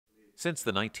Since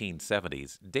the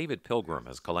 1970s, David Pilgrim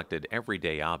has collected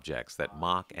everyday objects that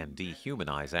mock and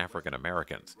dehumanize African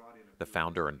Americans. The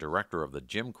founder and director of the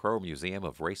Jim Crow Museum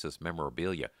of Racist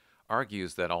Memorabilia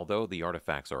argues that although the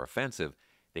artifacts are offensive,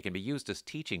 they can be used as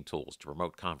teaching tools to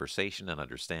promote conversation and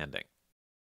understanding.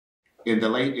 In the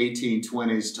late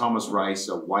 1820s, Thomas Rice,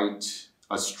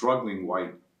 a struggling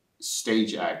white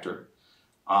stage actor,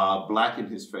 black in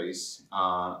his face,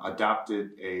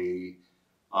 adopted a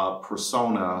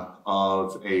persona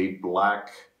of a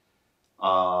black,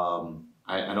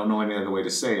 I don't know any other way to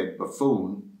say it,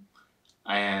 buffoon,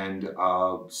 and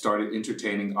started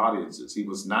entertaining audiences. He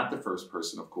was not the first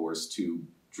person, of course, to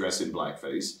dress in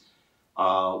blackface.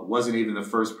 Wasn't even the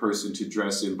first person to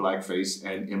dress in blackface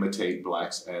and imitate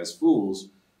blacks as fools,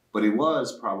 but he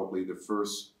was probably the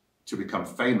first to become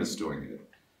famous doing it.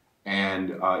 And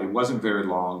it wasn't very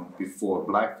long before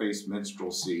blackface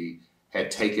minstrelsy had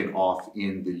taken off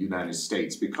in the United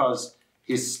States. Because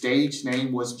his stage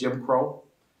name was Jim Crow,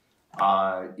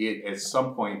 it at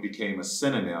some point became a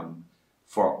synonym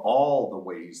for all the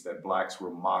ways that blacks were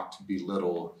mocked,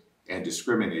 belittled, and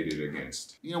discriminated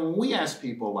against. You know, when we ask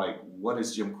people like, what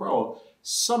is Jim Crow?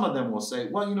 Some of them will say,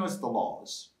 well, you know, it's the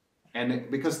laws. And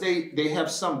because they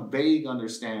have some vague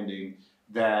understanding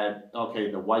that, okay,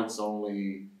 the whites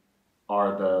only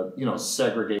are the, you know,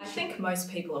 segregation. I think most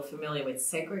people are familiar with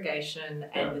segregation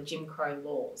and the Jim Crow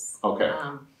laws. Okay.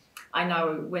 I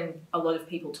know when a lot of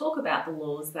people talk about the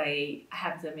laws, they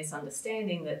have the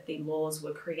misunderstanding that the laws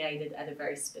were created at a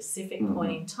very specific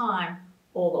point in time,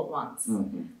 all at once.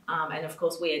 And of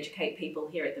course, we educate people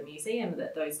here at the museum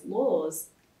that those laws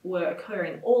were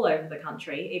occurring all over the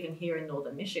country, even here in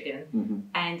northern Michigan,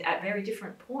 and at very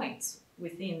different points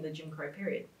within the Jim Crow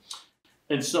period.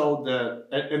 And so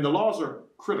the laws are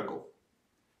critical,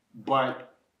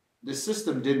 but the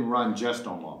system didn't run just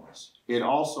on laws. It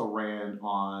also ran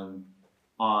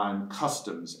on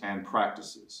customs and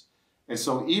practices. And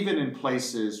so even in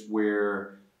places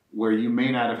where you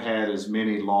may not have had as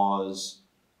many laws,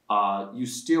 you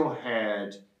still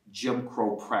had Jim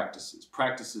Crow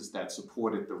practices that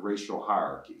supported the racial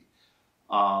hierarchy.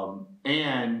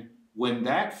 And when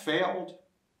that failed,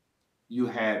 you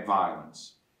had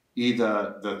violence,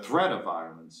 either the threat of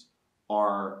violence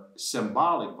or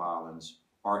symbolic violence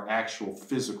or actual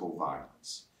physical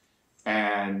violence.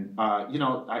 And, you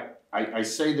know, I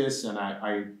say this and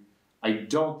I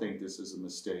don't think this is a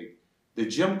mistake. The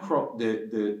Jim Crow,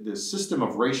 the system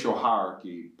of racial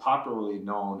hierarchy, popularly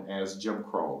known as Jim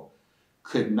Crow,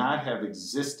 could not have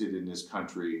existed in this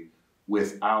country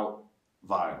without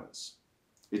violence.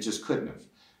 It just couldn't have.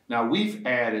 Now, we've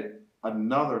added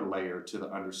another layer to the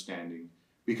understanding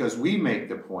because we make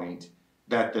the point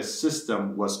that the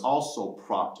system was also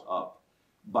propped up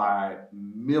by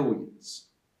millions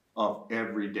of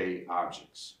everyday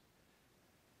objects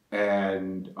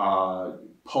and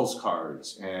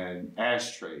postcards and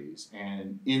ashtrays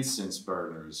and incense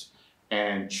burners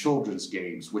and children's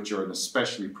games, which are an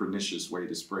especially pernicious way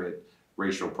to spread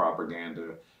racial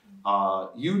propaganda.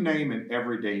 You name an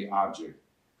everyday object,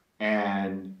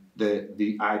 and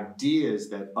the ideas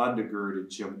that undergirded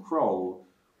Jim Crow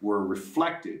were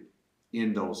reflected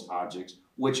in those objects,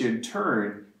 which in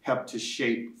turn helped to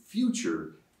shape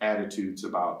future attitudes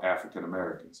about African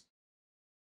Americans.